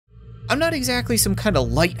I'm not exactly some kind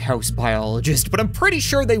of lighthouse biologist, but I'm pretty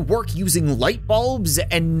sure they work using light bulbs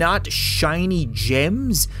and not shiny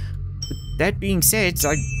gems. But that being said,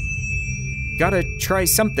 I gotta try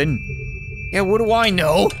something. Yeah, what do I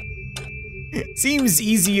know? Seems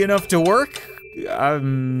easy enough to work.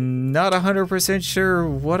 I'm not 100% sure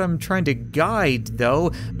what I'm trying to guide,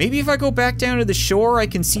 though. Maybe if I go back down to the shore, I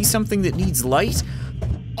can see something that needs light.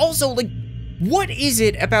 Also, like, what is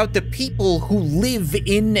it about the people who live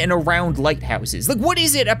in and around lighthouses? Like, what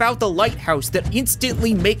is it about the lighthouse that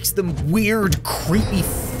instantly makes them weird, creepy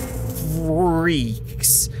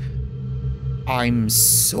freaks? I'm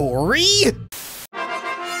sorry?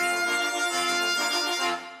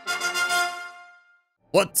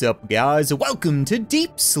 What's up, guys? Welcome to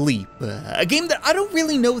Deep Sleep, a game that I don't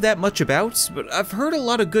really know that much about, but I've heard a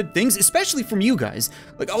lot of good things, especially from you guys.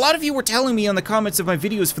 Like, a lot of you were telling me on the comments of my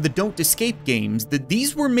videos for the Don't Escape games that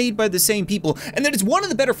these were made by the same people, and that it's one of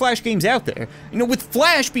the better Flash games out there. You know, with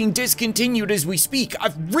Flash being discontinued as we speak,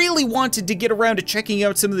 I've really wanted to get around to checking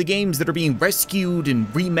out some of the games that are being rescued and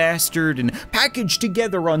remastered and packaged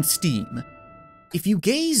together on Steam. If you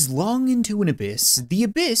gaze long into an abyss, the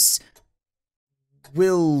abyss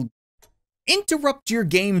will interrupt your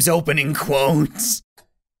game's opening quotes.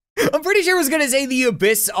 I'm pretty sure I was gonna say the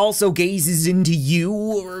abyss also gazes into you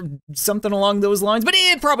or something along those lines, but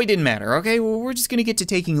it probably didn't matter, okay? Well, we're just gonna get to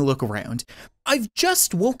taking a look around. I've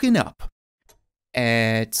just woken up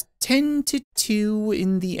at 10 to 2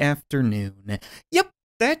 in the afternoon. Yep,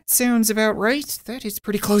 that sounds about right. That is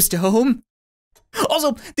pretty close to home.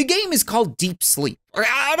 Also, the game is called Deep Sleep.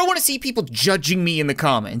 I don't want to see people judging me in the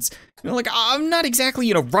comments. You know, like, I'm not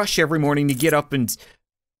exactly in a rush every morning to get up and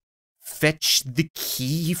fetch the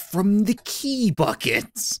key from the key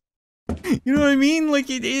buckets. You know what I mean? Like,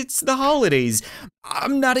 it's the holidays.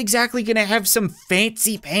 I'm not exactly gonna have some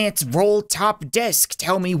fancy pants roll top desk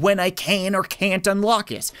tell me when I can or can't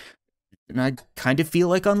unlock it. And I kind of feel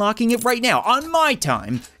like unlocking it right now, on my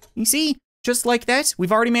time. You see? Just like that,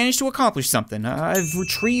 we've already managed to accomplish something. I've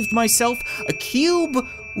retrieved myself a cube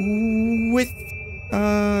with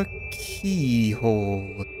a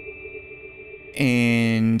keyhole.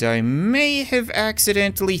 And I may have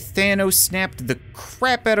accidentally Thanos snapped the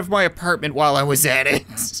crap out of my apartment while I was at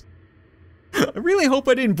it. I really hope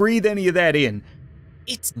I didn't breathe any of that in.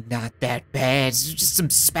 It's not that bad, it's just some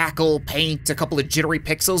spackle paint, a couple of jittery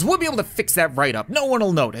pixels. We'll be able to fix that right up. No one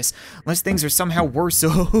will notice, unless things are somehow worse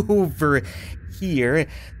over here.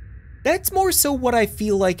 That's more so what I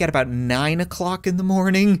feel like at about 9 o'clock in the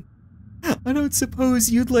morning. I don't suppose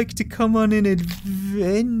you'd like to come on an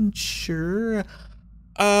adventure?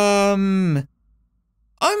 I'm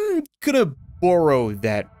gonna borrow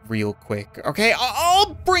that real quick, okay?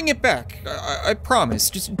 I'll bring it back, I promise.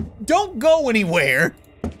 Just don't go anywhere.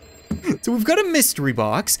 So we've got a mystery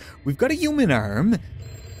box, we've got a human arm,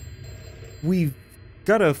 we've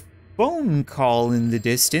got a phone call in the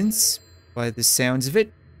distance, by the sounds of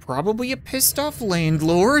it, probably a pissed off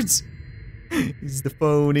landlord. Is the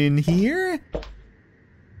phone in here?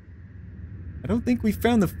 I don't think we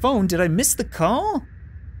found the phone. Did I miss the call?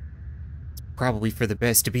 Probably for the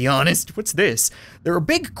best, to be honest. What's this? There are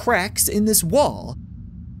big cracks in this wall.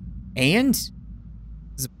 And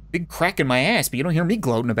there's a big crack in my ass, but you don't hear me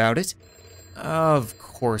gloating about it. Of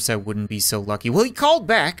course I wouldn't be so lucky. Well, he called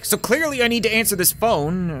back, so clearly I need to answer this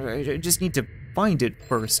phone. I just need to find it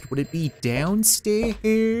first. Would it be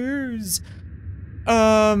downstairs?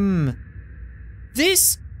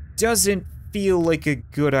 This doesn't feel like a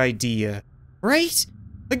good idea, right?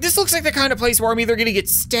 Like, this looks like the kind of place where I'm either gonna get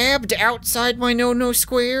stabbed outside my no-no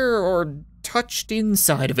square or touched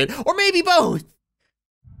inside of it, or maybe both.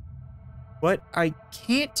 But I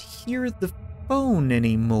can't hear the phone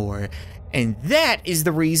anymore, and that is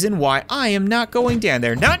the reason why I am not going down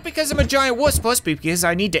there. Not because I'm a giant wuss puss, but because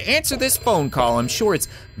I need to answer this phone call. I'm sure it's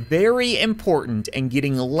very important and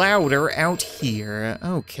getting louder out here.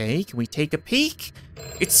 Okay, can we take a peek?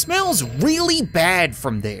 It smells really bad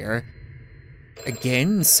from there.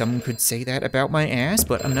 Again, some could say that about my ass,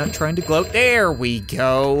 but I'm not trying to gloat. There we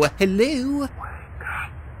go. Hello?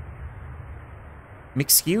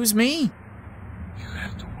 Excuse me? You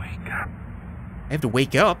have to wake up. I have to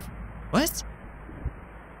wake up? What?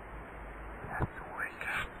 You have to wake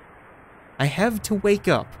up. I have to wake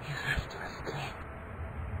up. You have to escape.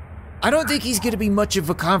 I don't think he's gonna be much of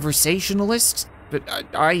a conversationalist, but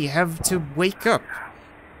I have to wake up.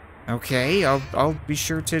 Okay, I'll be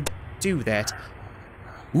sure to do that.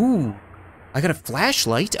 Ooh, I got a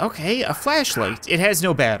flashlight. Okay, a flashlight. It has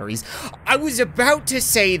no batteries. I was about to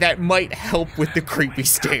say that might help with the creepy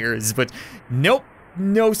stairs, but nope,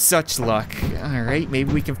 no such luck. All right,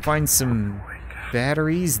 maybe we can find some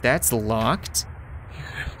batteries. That's locked.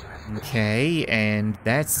 Okay, and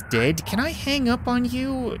that's dead. Can I hang up on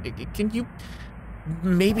you? Can you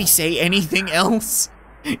maybe say anything else?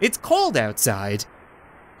 It's cold outside.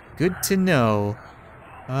 Good to know.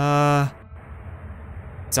 That's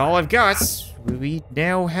all I've got. We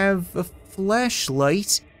now have a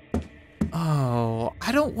flashlight. Oh,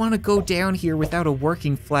 I don't want to go down here without a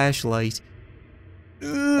working flashlight.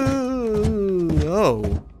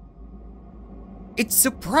 Oh. It's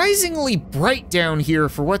surprisingly bright down here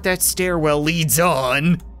for what that stairwell leads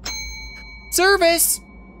on. Service!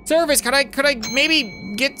 Service, could I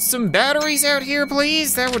maybe get some batteries out here,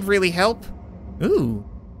 please? That would really help. Ooh,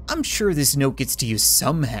 I'm sure this note gets to you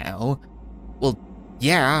somehow. Well,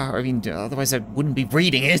 yeah, I mean, otherwise I wouldn't be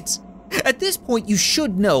reading it. At this point, you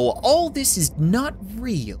should know all this is not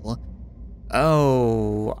real.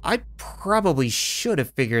 Oh, I probably should have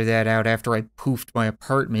figured that out after I poofed my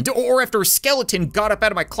apartment, or after a skeleton got up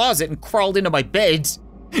out of my closet and crawled into my bed.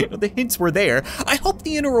 The hints were there. I hope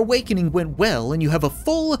the inner awakening went well and you have a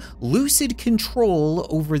full, lucid control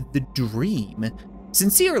over the dream.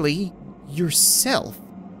 Sincerely, yourself.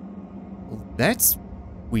 Well, that's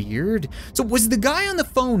weird. So was the guy on the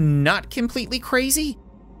phone not completely crazy?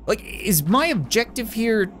 Like, is my objective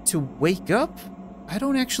here to wake up? I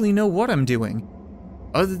don't actually know what I'm doing.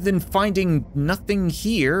 Other than finding nothing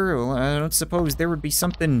here, well, I don't suppose there would be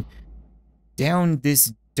something down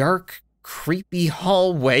this dark, creepy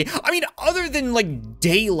hallway. I mean, other than, like,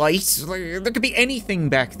 daylight, like, there could be anything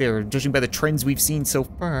back there, judging by the trends we've seen so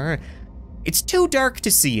far. It's too dark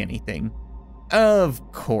to see anything.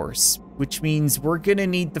 Of course, which means we're gonna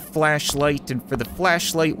need the flashlight, and for the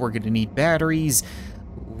flashlight, we're gonna need batteries.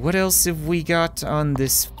 What else have we got on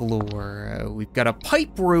this floor? We've got a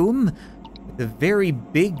pipe room with a very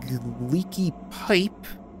big leaky pipe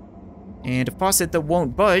and a faucet that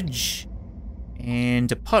won't budge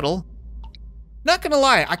and a puddle. Not gonna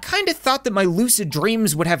lie, I kind of thought that my lucid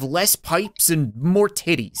dreams would have less pipes and more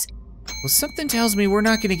titties. Well, something tells me we're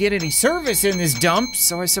not gonna get any service in this dump,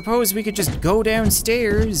 so I suppose we could just go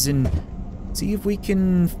downstairs and see if we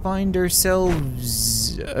can find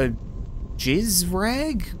ourselves a jizz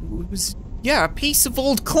rag? Yeah, a piece of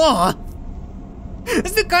old cloth.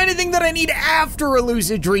 It's the kind of thing that I need after a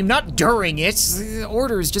lucid dream, not during it. The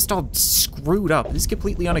order is just all screwed up. This is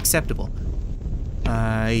completely unacceptable.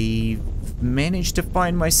 I managed to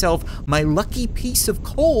find myself my lucky piece of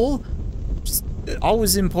coal. Just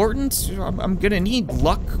always important. I'm gonna need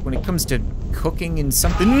luck when it comes to cooking in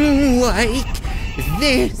something like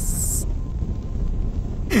this.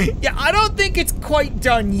 Yeah, I don't think it's quite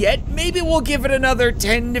done yet. Maybe we'll give it another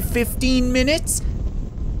 10 to 15 minutes.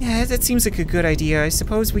 Yeah, that seems like a good idea. I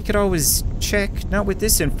suppose we could always check. Not with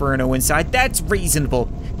this inferno inside. That's reasonable.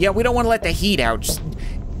 Yeah, we don't want to let the heat out. Just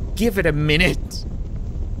give it a minute.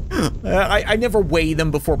 I never weigh them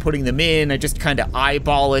before putting them in. I just kind of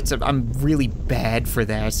eyeball it. I'm really bad for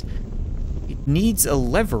that. It needs a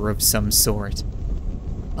lever of some sort.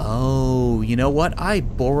 Oh, you know what? I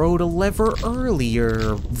borrowed a lever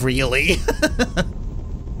earlier, really.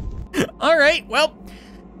 All right, well,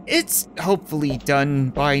 it's hopefully done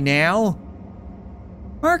by now.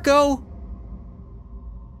 Marco.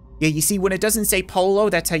 Yeah, you see, when it doesn't say polo,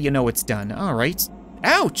 that's how you know it's done. All right.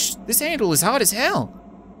 Ouch, this handle is hot as hell.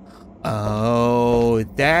 Oh,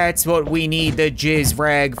 that's what we need the jizz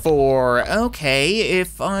rag for. Okay,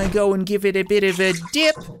 if I go and give it a bit of a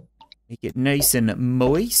dip, make it nice and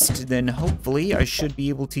moist, then hopefully I should be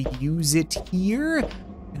able to use it here,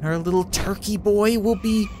 and our little turkey boy will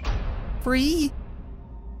be free.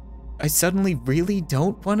 I suddenly really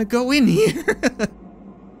don't want to go in here.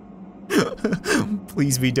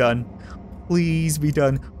 Please be done. Please be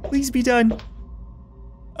done. Please be done.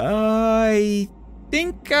 I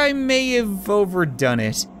think I may have overdone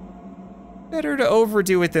it. Better to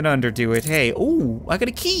overdo it than underdo it. Hey, ooh, I got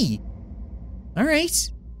a key. All right.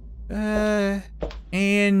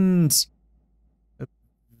 And a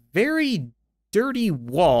very dirty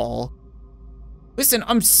wall. Listen,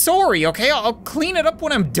 I'm sorry, okay? I'll clean it up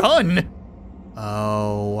when I'm done.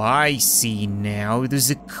 Oh, I see now. There's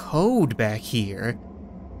a code back here.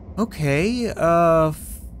 Okay,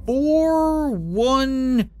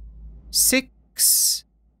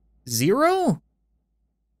 4160? Is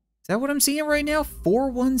that what I'm seeing right now?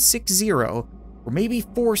 4160, or maybe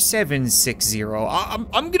 4760.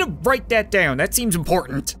 I'm gonna write that down. That seems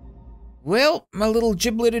important. Well, my little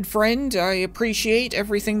gibleted friend, I appreciate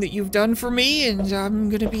everything that you've done for me, and I'm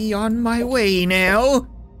gonna be on my way now.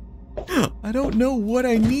 I don't know what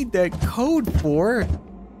I need that code for.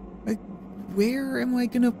 Like, where am I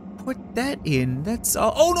gonna put that in? That's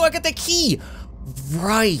all. Oh no, I got the key.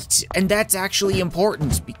 Right, and that's actually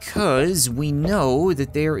important because we know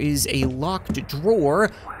that there is a locked drawer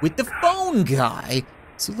with the phone guy.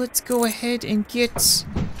 So let's go ahead and get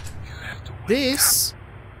this.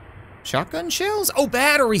 Shotgun shells? Oh,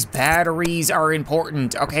 batteries. Batteries are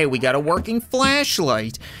important. Okay, we got a working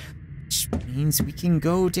flashlight, which means we can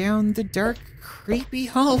go down the dark, creepy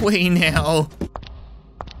hallway now.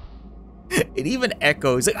 It even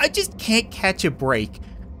echoes. Like, I just can't catch a break.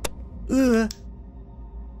 Ugh.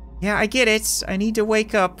 Yeah, I get it. I need to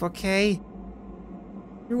wake up, okay?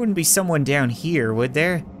 There wouldn't be someone down here, would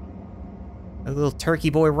there? A little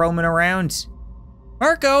turkey boy roaming around.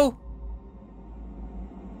 Marco!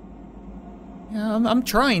 Yeah, I'm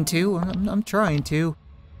trying to. I'm trying to.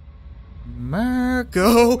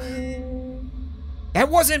 Marco! That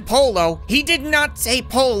wasn't Polo. He did not say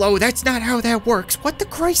Polo. That's not how that works. What the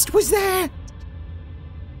Christ was that?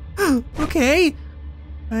 Okay.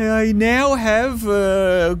 I now have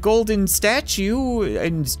a golden statue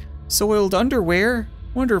and soiled underwear.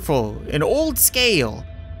 Wonderful. An old scale.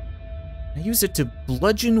 I use it to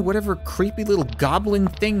bludgeon whatever creepy little goblin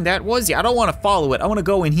thing that was. Yeah, I don't want to follow it. I want to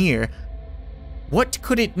go in here. What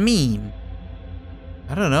could it mean?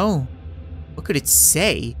 I don't know. What could it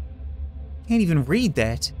say? Can't even read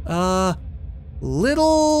that.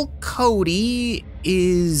 Little Cody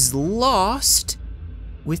is lost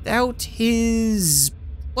without his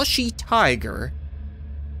plushy tiger.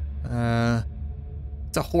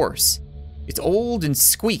 It's a horse. It's old and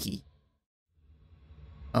squeaky.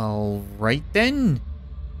 All right then.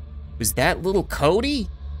 Was that little Cody?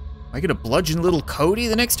 Am I gonna bludgeon little Cody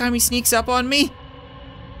the next time he sneaks up on me?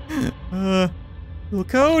 Little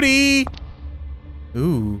Cody.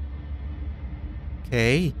 Ooh.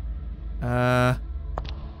 Okay. I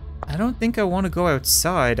don't think I want to go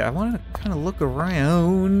outside. I want to kind of look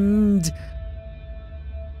around.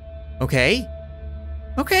 Okay.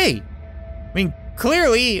 Okay. I mean,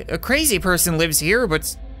 clearly a crazy person lives here,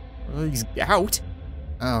 but well, he's out.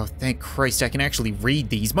 Oh, thank Christ I can actually read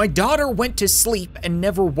these. My daughter went to sleep and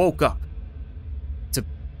never woke up. It's a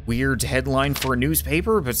weird headline for a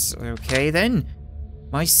newspaper, but okay then.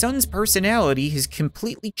 My son's personality has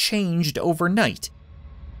completely changed overnight.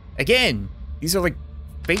 Again, these are like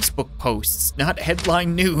Facebook posts, not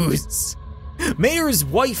headline news. Mayor's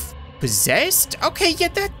wife possessed? Okay, yeah,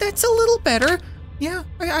 that's a little better. Yeah,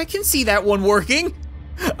 I can see that one working.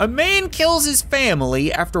 A man kills his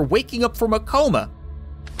family after waking up from a coma.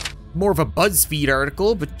 More of a BuzzFeed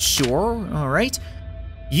article, but sure, all right.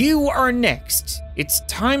 You are next. It's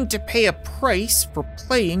time to pay a price for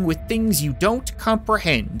playing with things you don't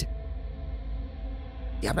comprehend.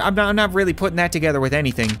 Yeah, I'm not really putting that together with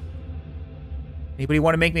anything. Anybody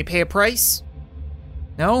want to make me pay a price?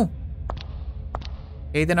 No?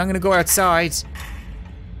 Okay, then I'm gonna go outside.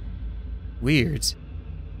 Weird.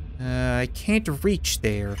 I can't reach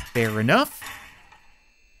there. Fair enough.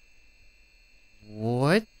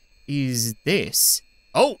 What is this?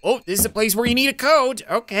 Oh, this is a place where you need a code.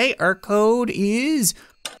 Okay, our code is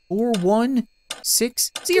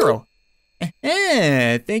 4160.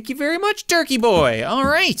 Thank you very much, Turkey Boy. All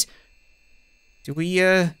right. Do we,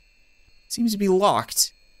 seems to be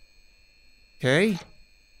locked. Okay.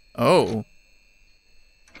 Oh,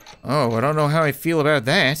 I don't know how I feel about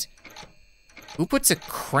that. Who puts a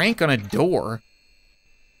crank on a door?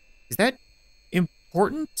 Is that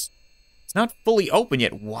important? It's not fully open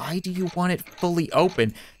yet. Why do you want it fully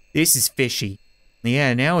open? This is fishy.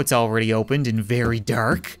 Yeah, now it's already opened and very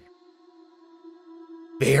dark.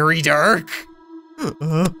 Very dark.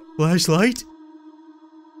 Flashlight?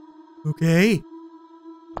 Okay.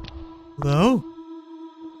 Hello?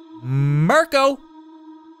 Marco!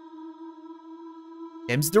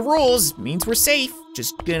 Them's the rules. Means we're safe.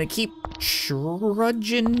 Just gonna keep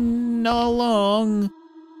trudging along.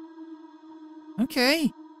 Okay.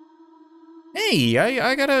 Hey,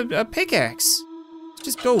 I got a pickaxe. Let's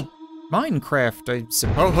just go Minecraft, I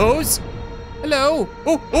suppose. Hello.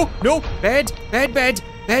 Oh, no. Bad. That's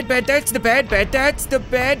the bad. That's the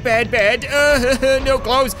bad. No,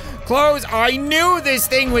 close. I knew this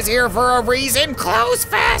thing was here for a reason. Close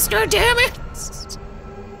faster, damn it.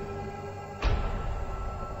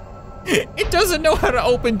 It doesn't know how to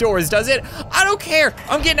open doors, does it? I don't care.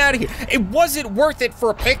 I'm getting out of here. It wasn't worth it for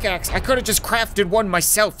a pickaxe. I could have just crafted one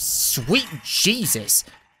myself. Sweet Jesus.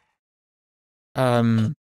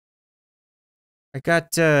 I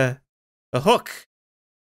got a hook.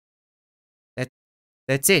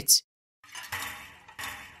 That's it.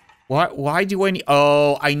 Why do I need?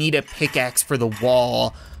 Oh, I need a pickaxe for the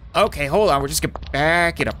wall. Okay, hold on. We're just gonna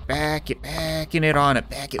back it up, backing it on,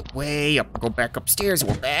 back it way up. Go back upstairs.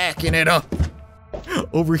 We're backing it up.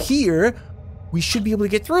 Over here, we should be able to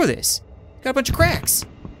get through this. Got a bunch of cracks.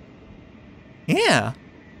 Yeah.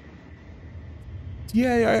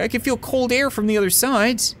 Yeah, I can feel cold air from the other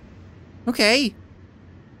side. Okay.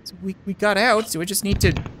 So we got out, so we just need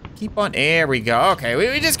to keep on. There we go. Okay,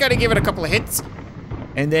 we just gotta give it a couple of hits.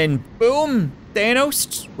 And then, boom,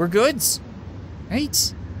 Thanos, we're good.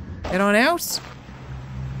 Right? Head on out.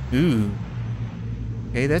 Ooh.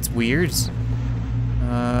 Okay, that's weird.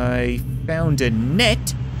 I found a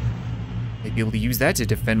net. Might be able to use that to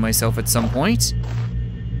defend myself at some point.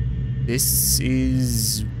 This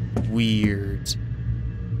is weird.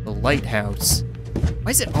 The lighthouse.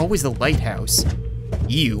 Why is it always the lighthouse?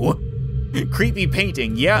 Ew. Creepy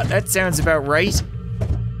painting. Yeah, that sounds about right.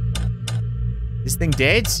 This thing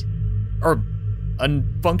dead? Or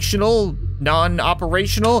unfunctional?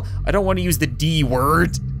 Non-operational? I don't want to use the D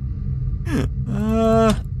word.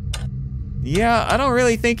 Yeah, I don't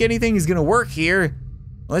really think anything is gonna work here.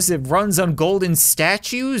 Unless it runs on golden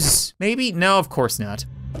statues, maybe? No, of course not.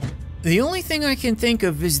 The only thing I can think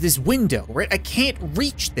of is this window, right? I can't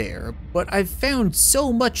reach there, but I've found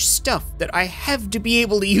so much stuff that I have to be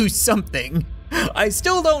able to use something. I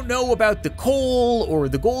still don't know about the coal or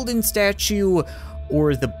the golden statue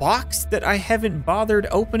or the box that I haven't bothered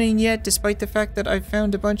opening yet, despite the fact that I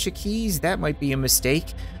found a bunch of keys. That might be a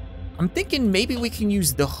mistake. I'm thinking maybe we can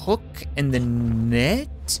use the hook and the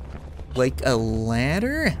net, like a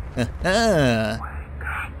ladder.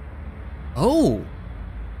 Oh.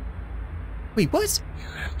 Wait, what? You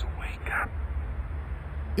have to wake up.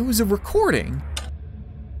 It was a recording.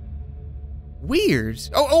 Weird.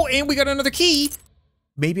 Oh, and we got another key.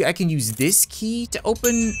 Maybe I can use this key to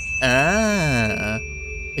open, a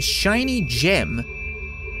shiny gem.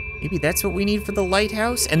 Maybe that's what we need for the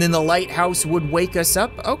lighthouse, and then the lighthouse would wake us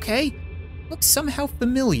up. Okay, looks somehow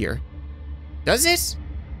familiar. Does it?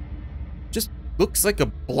 Just looks like a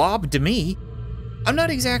blob to me. I'm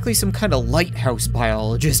not exactly some kind of lighthouse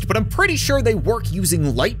biologist, but I'm pretty sure they work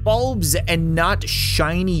using light bulbs and not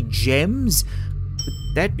shiny gems.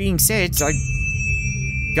 But that being said, I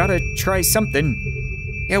gotta try something.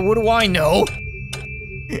 Yeah, what do I know?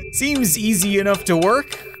 Seems easy enough to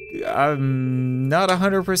work. I'm not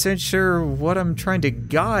 100% sure what I'm trying to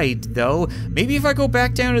guide, though. Maybe if I go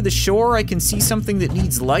back down to the shore, I can see something that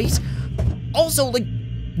needs light. Also, like,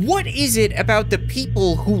 what is it about the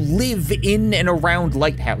people who live in and around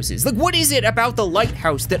lighthouses? Like, what is it about the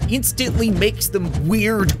lighthouse that instantly makes them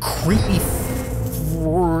weird, creepy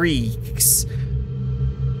freaks?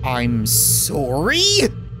 I'm sorry?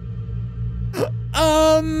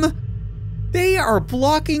 They are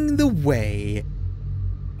blocking the way.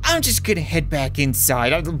 I'm just gonna head back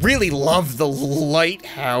inside. I really love the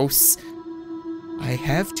lighthouse. I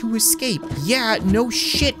have to escape. Yeah, no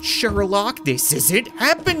shit, Sherlock. This isn't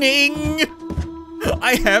happening.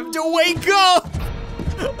 I have to wake up.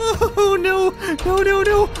 Oh no,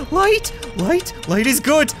 no. Light is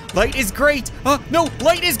good. Light is great. No,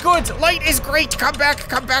 light is good. Light is great. Come back.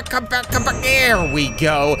 There we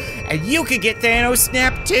go. And you can get Thanos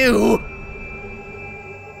Snap too.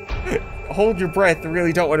 Hold your breath. I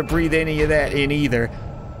really don't want to breathe any of that in either.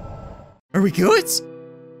 Are we good?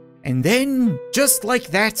 And then, just like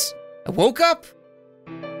that, I woke up.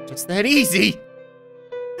 Just that easy.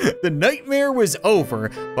 The nightmare was over,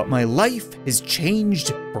 but my life has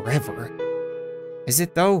changed forever. Is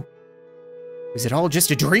it though? Was it all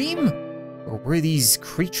just a dream? Or were these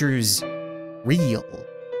creatures real?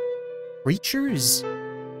 Creatures?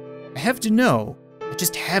 I have to know. I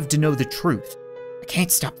just have to know the truth. I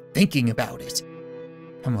can't stop thinking about it.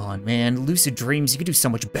 Come on, man. Lucid dreams, you could do so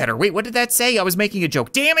much better. Wait, what did that say? I was making a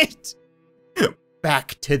joke. Damn it!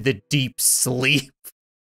 Back to the deep sleep.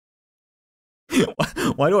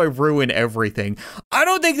 Why do I ruin everything? I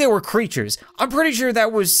don't think they were creatures. I'm pretty sure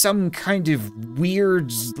that was some kind of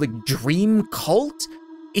weird, like, dream cult.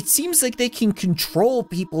 It seems like they can control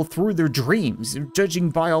people through their dreams,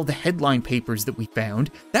 judging by all the headline papers that we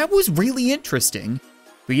found. That was really interesting.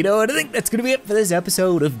 But you know what? I think that's gonna be it for this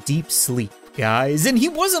episode of Deep Sleep, guys. And he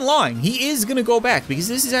wasn't lying. He is gonna go back because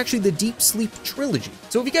this is actually the Deep Sleep trilogy.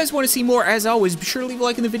 So if you guys want to see more, as always, be sure to leave a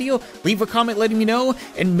like in the video, leave a comment letting me know,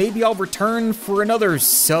 and maybe I'll return for another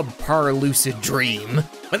subpar lucid dream.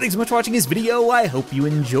 But thanks so much for watching this video. I hope you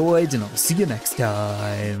enjoyed, and I'll see you next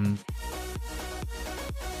time.